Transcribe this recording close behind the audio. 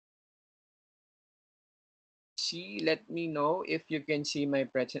see. Let me know if you can see my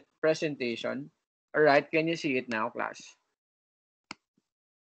presentation. All right, can you see it now, class?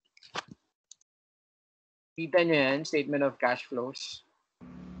 Kita nyo yan, statement of cash flows.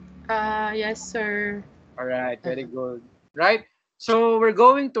 Yes, sir. All right, very good. Right? So we're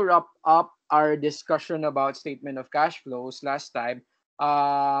going to wrap up our discussion about statement of cash flows. Last time,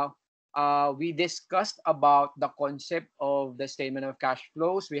 we discussed about the concept of the statement of cash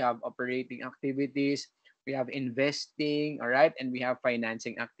flows. We have operating activities, we have investing, all right, and we have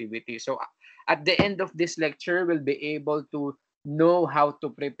financing activities. So at the end of this lecture, we'll be able to know how to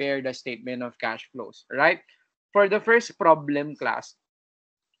prepare the statement of cash flows, right? For the first problem, class,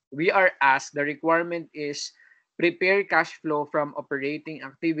 we are asked, the requirement is prepare cash flow from operating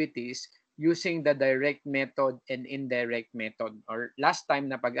activities using the direct method and indirect method. Or last time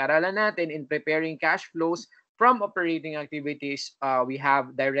na pag-aralan natin in preparing cash flows from operating activities, we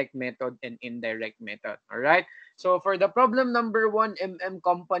have direct method and indirect method. All right. So for the problem number 1,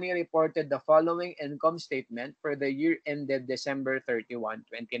 Company reported the following income statement for the year ended December 31,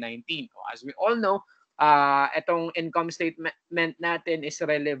 2019. As we all know, itong income statement natin is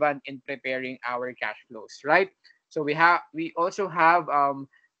relevant in preparing our cash flows, right? So we also have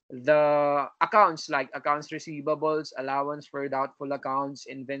the accounts like accounts receivables, allowance for doubtful accounts,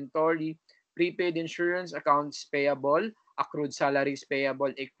 inventory, prepaid insurance, accounts payable, accrued salaries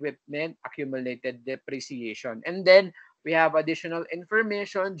payable, equipment, accumulated depreciation. And then we have additional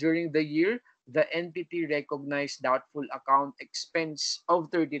information during the year. The entity recognized doubtful account expense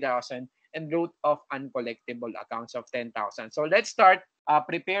of 30,000 and wrote off uncollectible accounts of 10,000. So let's start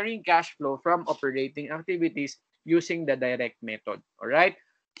preparing cash flow from operating activities using the direct method. All right.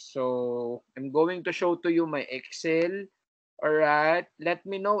 So I'm going to show to you my Excel. All right. Let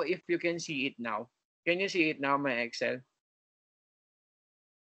me know if you can see it now. Can you see it now, my Excel?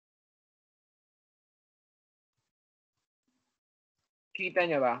 Kita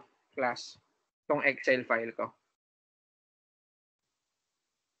niya ba, class? Itong Excel file ko.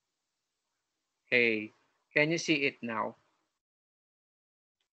 Hey, can you see it now?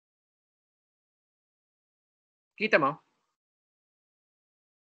 Kita mo?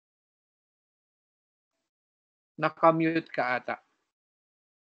 Naka-mute ka ata.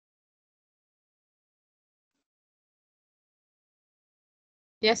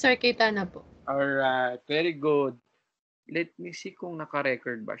 Yes, sir. Kita na po. Alright, very good. Let me see kung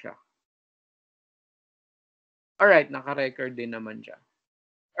naka-record ba siya. Alright, naka-record din naman siya.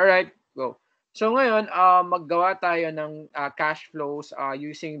 Alright, go. So ngayon, maggawa tayo ng cash flows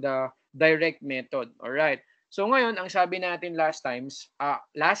using the direct method. Alright. So ngayon, ang sabi natin last time,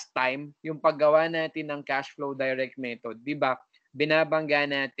 yung paggawa natin ng cash flow direct method, di ba? Binabangga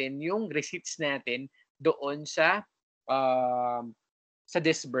natin yung receipts natin doon sa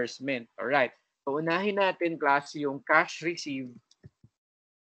disbursement. Alright. So unahin natin, class, yung cash received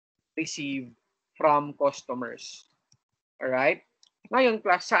from customers. Alright? Ngayon,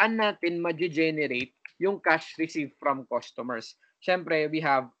 class, saan natin ma-generate yung cash received from customers? Siyempre, we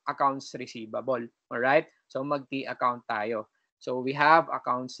have accounts receivable. Alright? So, mag-T account tayo. So, we have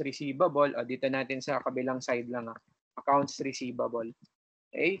accounts receivable. O, dito natin sa kabilang side lang. Accounts receivable.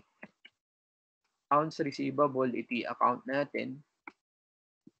 Okay? Accounts receivable, i-T account natin.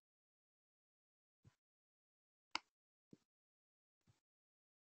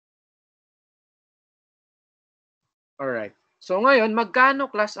 Alright. So ngayon, magkano,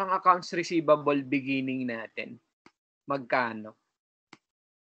 class, ang accounts receivable beginning natin? Magkano?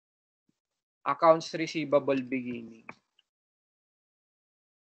 Accounts receivable beginning.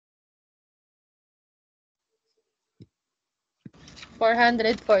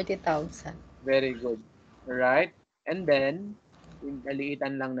 $440,000. Very good. Alright? And then,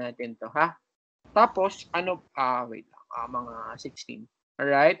 naliitan lang natin to, ha? Tapos, wait lang, mga 16.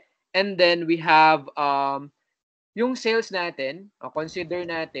 Alright? And then, we have, yung sales natin, consider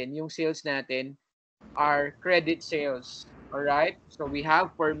natin, yung sales natin are credit sales. Alright? So, we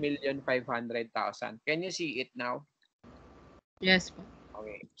have 4,500,000. Can you see it now? Yes po.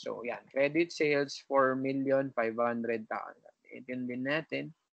 Okay. So, yan. Credit sales, 4,500,000. Itin din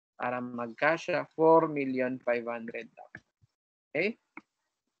natin para magkasya 4,500,000. Okay?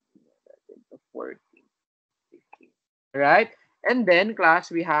 14, 15. Right? And then,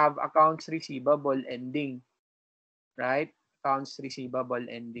 class, we have accounts receivable ending. Right? Accounts receivable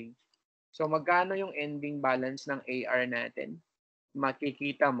ending. So, magkano yung ending balance ng AR natin?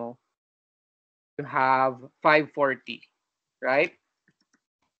 Makikita mo, you have 540. Right?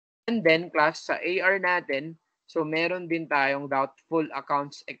 And then, class, sa AR natin, so meron din tayong doubtful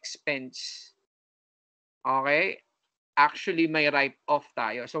accounts expense. Okay? actually may write-off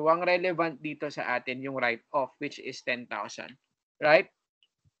tayo. So, ang relevant dito sa atin yung write-off, which is 10,000. Right?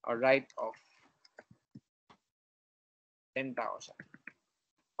 Or write-off, 10,000.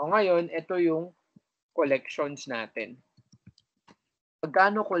 O ngayon, ito yung collections natin.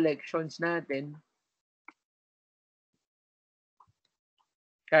 Magkano collections natin?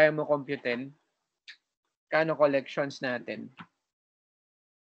 Kaya mo computein? Kano collections natin?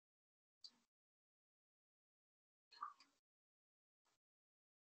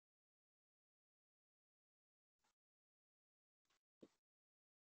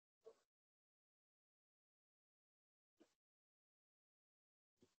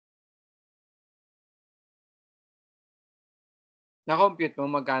 Na-compute mo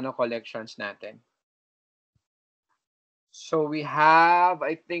magkano collections natin? So we have,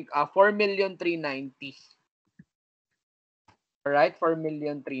 I think, 4,390,000. Alright,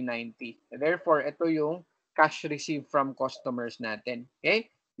 4,390,000. Therefore, ito yung cash received from customers natin.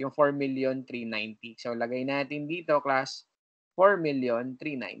 Okay? Yung 4,390,000. So, lagay natin dito, class,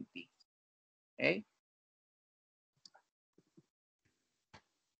 4,390,000. Okay?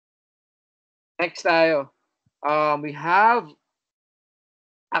 Next tayo. We have,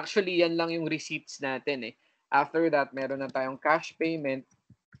 actually, yan lang yung receipts natin eh. After that, meron na tayong cash payment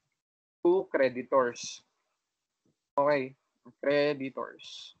to creditors. Okay,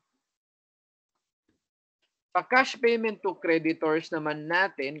 creditors. Sa cash payment to creditors naman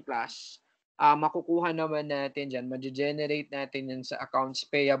natin, class, makukuha naman natin dyan, ma-generate natin yan sa accounts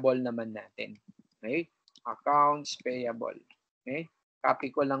payable naman natin. Okay? Accounts payable. Okay?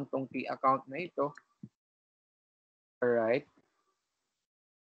 Copy ko lang tong T account na ito. Alright.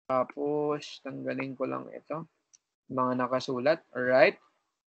 Tapos, tanggalin ko lang ito. Mga nakasulat. Alright.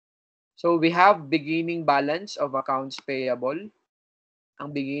 So, we have beginning balance of accounts payable. Ang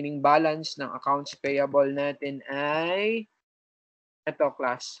beginning balance ng accounts payable natin ay ito,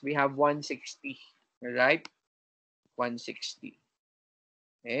 class. We have 160. Alright? 160.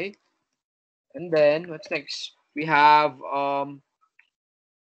 Okay? And then, what's next? We have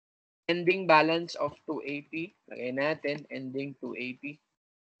ending balance of 280. Lagay natin, ending 280.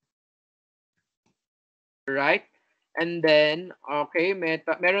 Right? And then, okay,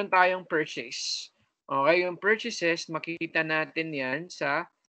 meron tayong purchase. Okay, yung purchases, makikita natin yan sa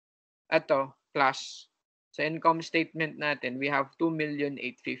class. Sa income statement natin, we have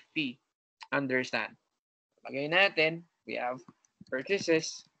 2,850,000. Understand? Lagay natin, we have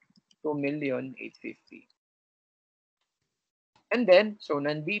purchases, 2,850,000. And then, so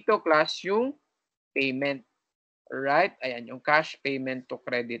nandito class yung payment. Right? Ayan, yung cash payment to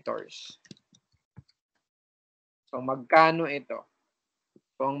creditors. So, magkano ito?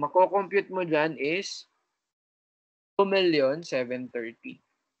 So, ang mako-compute mo dyan is 2,730,000.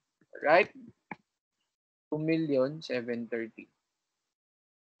 Right? 2,730,000.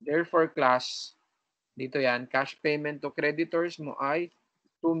 Therefore, class, dito yan, cash payment to creditors mo ay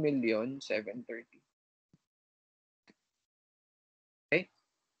 2,730,000. Okay?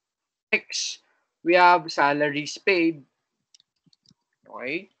 Next, we have salaries paid.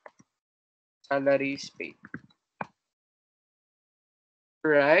 Okay? Salaries paid.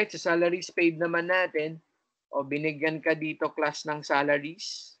 Right? Sa salaries paid naman natin, o binigyan ka dito class ng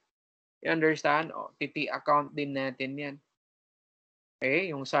salaries. You understand? O, TT account din natin yan. Okay?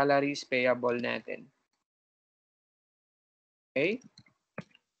 Yung salaries payable natin. Okay?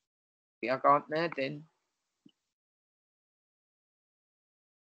 TT account natin.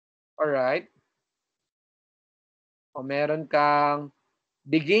 Alright? O meron kang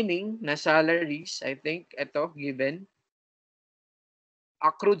beginning na salaries, I think, ito, given.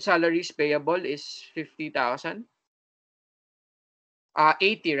 Accrued salaries payable is 50,000.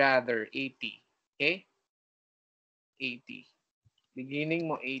 80 rather, 80. Okay? 80. Beginning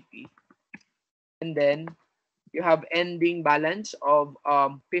mo 80. And then, you have ending balance of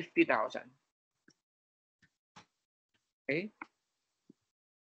 50,000. Okay?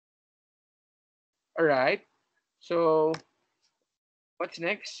 Alright. So, what's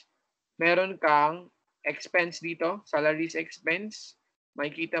next? Meron kang expense dito, salaries expense.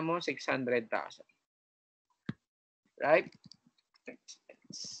 Makikita mo 600,000. Right?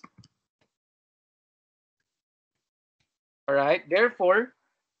 Expense. Alright. Therefore,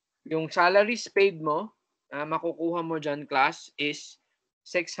 yung salaries paid mo, makukuha mo dyan, class, is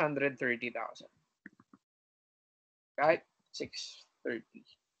 630,000. Right? 630.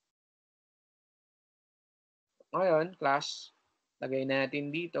 Ngayon, class, lagay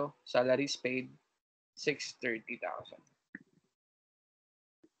natin dito, salaries paid, 630,000.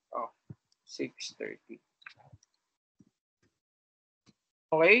 Oh, 630.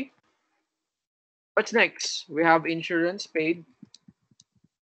 Okay? What's next? We have insurance paid.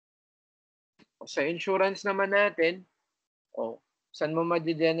 Sa insurance naman natin, saan mo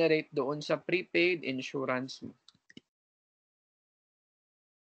ma-generate? Doon sa prepaid insurance mo.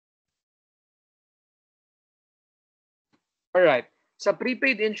 Alright. Sa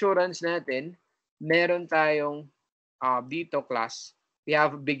prepaid insurance natin, meron tayong dito class. We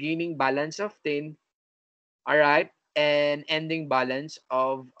have beginning balance of 10, alright, and ending balance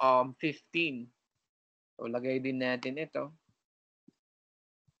of 15. So, lagay din natin ito.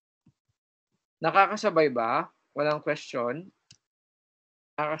 Nakakasabay ba? Walang question?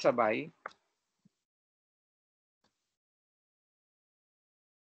 Nakakasabay?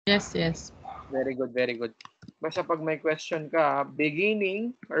 Yes, yes. Very good, very good. Basta pag may question ka,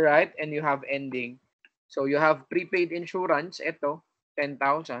 beginning, alright, and you have ending. So, you have prepaid insurance, ito,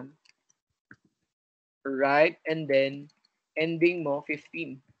 10,000. Right? And then, ending mo,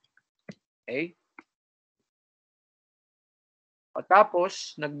 15. Okay? O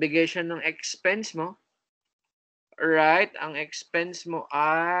tapos, nagbigay siya ng expense mo. Right? Ang expense mo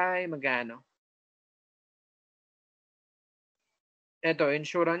ay magkano? Ito,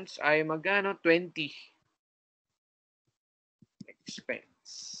 insurance ay magkano? 20.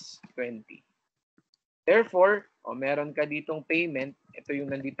 Expense, 20. Therefore, meron ka ditong payment. Ito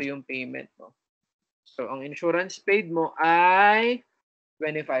yung nandito yung payment mo. So, ang insurance paid mo ay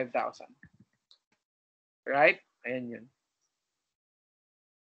 25,000. Right? Ayan yun.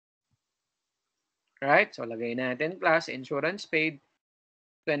 Right? So, lagay natin class, insurance paid,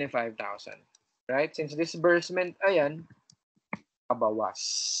 25,000. Right? Since disbursement, ayan, kabawas.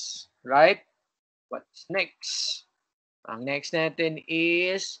 Right? What's next? Ang next natin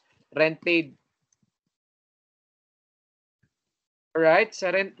is rent paid. Alright? Sa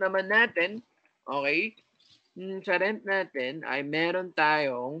rent naman natin, okay? Sa rent natin ay meron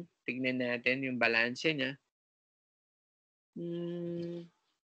tayong, tignan natin yung balance niya.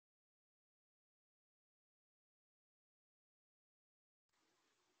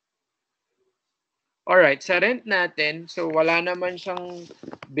 Alright, sa rent natin, so wala naman siyang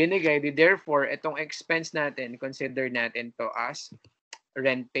binigay. Therefore, itong expense natin, consider natin to as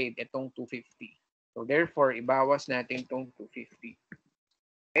rent paid, itong 250. So therefore, ibawas natin itong 250.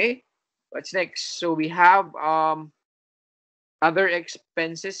 Okay? What's next? So we have other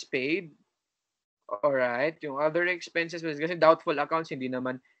expenses paid. Alright, yung other expenses, kasi doubtful accounts, hindi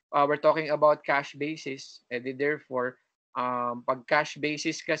naman, we're talking about cash basis. Therefore, pag cash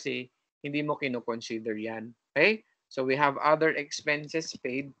basis kasi, hindi mo kino-consider yan. Okay? So we have other expenses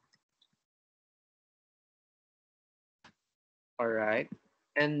paid. Alright.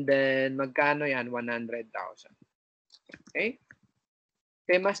 And then, magkano yan? 100,000. Okay?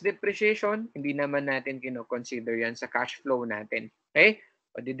 Famous depreciation, hindi naman natin kino-consider yan sa cash flow natin. Okay?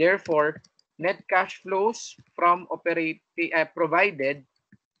 Therefore, net cash flows from provided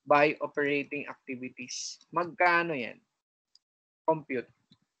by operating activities. Magkano yan? Compute.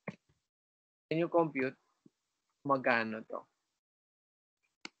 Can you compute? Magkano to?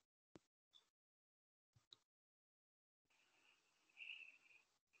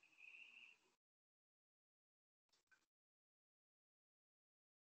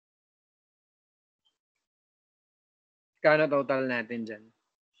 Kano total natin dyan?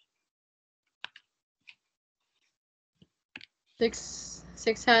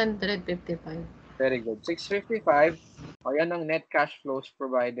 655. Very good. 655. O, yan ang net cash flows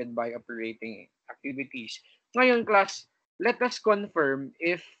provided by operating activities. Ngayon, class, let us confirm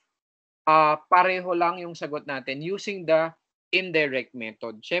if pareho lang yung sagot natin using the indirect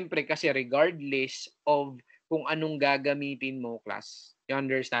method. Siyempre, kasi regardless of kung anong gagamitin mo, class, you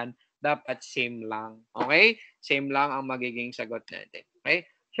understand? Dapat same lang. Okay? Same lang ang magiging sagot natin. Okay?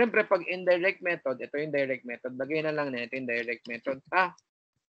 Siyempre, pag indirect method, ito yung direct method, lagay na lang natin direct method.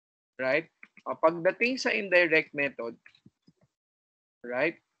 Right? Pagdating sa indirect method,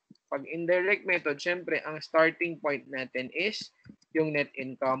 right? Pag indirect method, syempre, ang starting point natin is yung net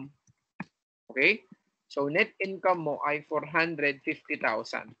income. Okay? So, net income mo ay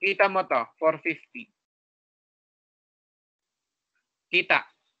 450,000. Kita mo to, 450. Kita,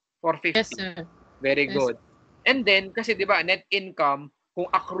 450. Yes, sir. Very Yes. good. And then, kasi di ba, net income, kung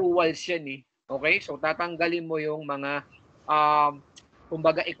accruals yan eh. Okay? So, tatanggalin mo yung mga,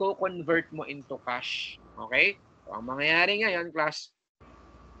 kumbaga, i-convert mo into cash. Okay? So, ang mangyayari ngayon, class,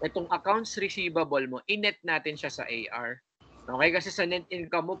 itong accounts receivable mo, inet natin siya sa AR. Okay? Kasi sa net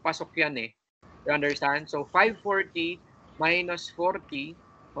income mo, pasok yan eh. You understand? So, 540 minus 40,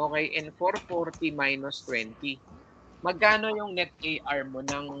 okay, and 440 minus 20. Magkano yung net AR mo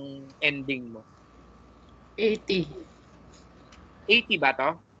ng ending mo? 80. 80 ba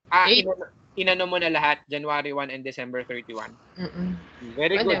to? 8. Inano mo na lahat, January 1 and December 31. Mm.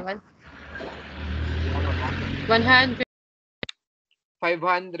 Very Ano good. yun? Tama ba? 100.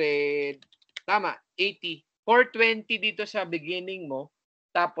 500. Tama, 80. 420 dito sa beginning mo,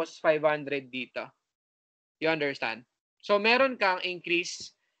 tapos 500 dito. You understand? So, meron kang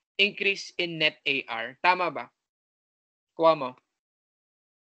increase in net AR. Tama ba? Kuha mo.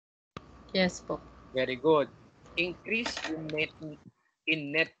 Yes po. Very good. Increase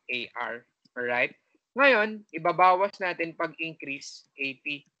in net AR. Alright? Ngayon, ibabawas natin pag-increase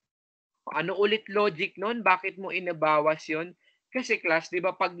 80. Ano ulit logic nun? Bakit mo inabawas yon? Kasi class, di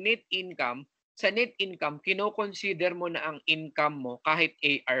ba pag net income, sa net income, kino-consider mo na ang income mo kahit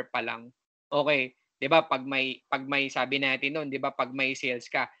AR pa lang. Okay, di ba pag may sabi natin noon, di ba pag may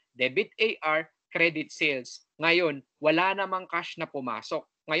sales ka, debit AR, credit sales. Ngayon, wala namang cash na pumasok.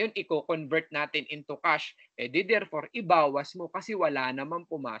 Ngayon, i-convert natin into cash. Therefore, ibawas mo kasi wala namang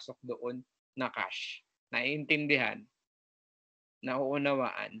pumasok doon na cash. Naiintindihan?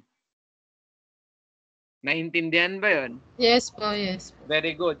 Nauunawaan? Naintindihan ba yon? Yes po, yes po.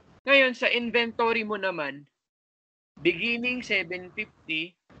 Very good. Ngayon, sa inventory mo naman, beginning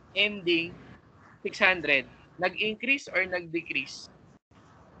 750, ending 600. Nag-increase or nag-decrease?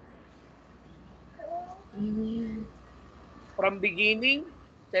 From beginning,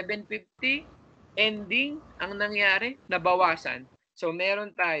 750, ending, ang nangyari, nabawasan. So,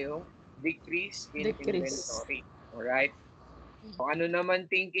 meron tayong decrease in Decrease. inventory. Alright? O ano naman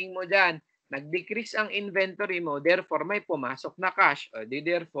thinking mo dyan? Nag-decrease ang inventory mo, therefore may pumasok na cash. O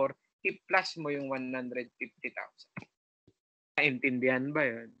therefore, i-plus mo yung 150,000. Naintindihan ba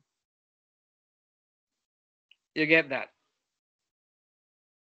yun? You get that?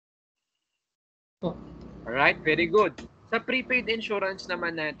 Po. Alright, very good. Sa prepaid insurance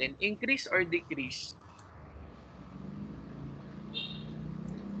naman natin, increase or decrease?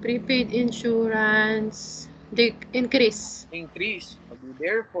 Prepaid insurance. Increase. Increase. O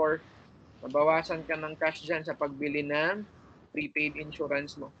therefore, mabawasan ka ng cash dyan sa pagbili ng prepaid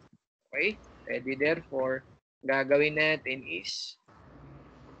insurance mo. Okay? Therefore, gagawin natin is,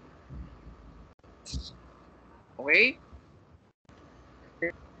 okay?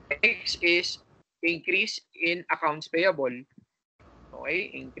 Next is increase in accounts payable.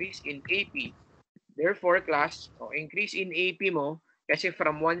 Okay? Increase in AP. Therefore, class, increase in AP mo kasi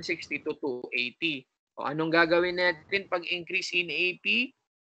from 160 to 280. Anong gagawin natin pag increase in AP?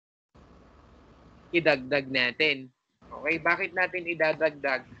 Idagdag natin. Okay? Bakit natin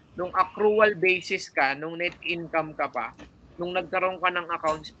idadagdag? Nung accrual basis ka, nung net income ka pa, nung nagkaroon ka ng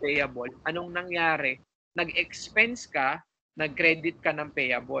accounts payable, anong nangyari? Nag-expense ka, nag-credit ka ng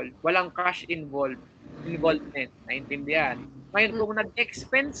payable. Walang cash involvement. Naintindihan? Ngayon, kung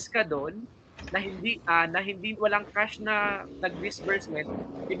nag-expense ka doon, na hindi walang cash na nag-disbursement,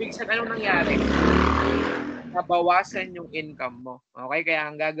 ibig sabihin anong nangyari? Nabawasan yung income mo. Okay? Kaya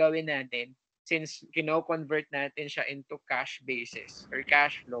ang gagawin natin, since kino-convert natin siya into cash basis or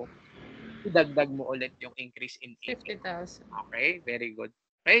cash flow, idagdag mo ulit yung increase in AP. 50,000. Okay? Very good.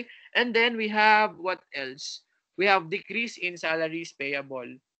 Okay? And then we have what else? We have decrease in salaries payable.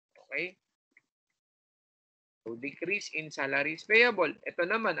 Okay? So, decrease in salaries payable. Ito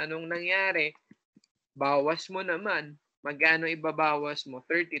naman, anong nangyari? Bawas mo naman. Magkano ibabawas mo?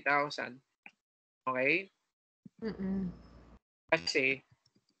 30,000. Okay? Kasi,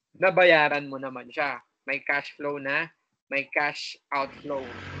 nabayaran mo naman siya. May cash flow na, may cash outflow.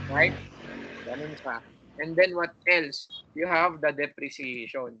 Right? Ganun siya. And then what else? You have the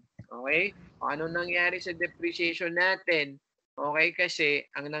depreciation. Okay? Ano nangyari sa depreciation natin? Okay, kasi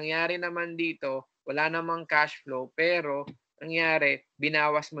ang nangyari naman dito, wala namang cash flow, pero nangyari,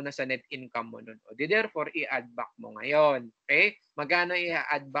 binawas mo na sa net income mo nun. Therefore, i-add back mo ngayon. Okay? Magkano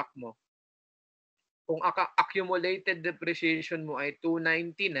i-add back mo? Kung accumulated depreciation mo ay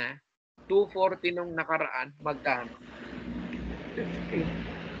 290 na, 240 nung nakaraan, magkano?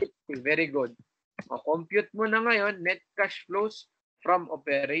 50. Very good. Compute mo na ngayon, net cash flows from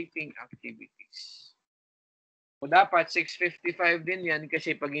operating activities. Dapat 655 din yan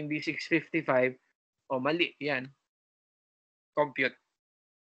kasi pag hindi 655, mali yan. Compute.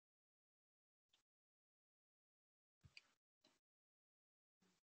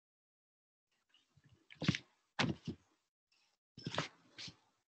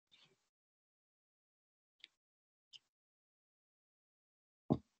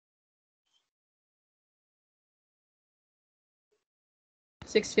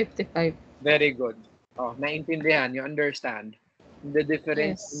 $655. Very good. Naintindihan, you understand the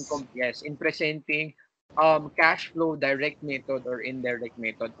difference in presenting cash flow direct method or indirect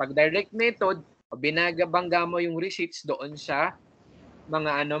method. Pag direct method, binagabangga mo yung receipts doon sa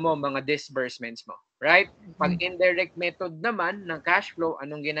mga ano mo, mga disbursements mo, right? Pag indirect method naman ng cash flow,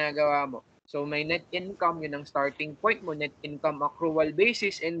 anong ginagawa mo? So may net income, yun ang starting point mo, net income accrual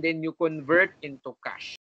basis, and then you convert into cash.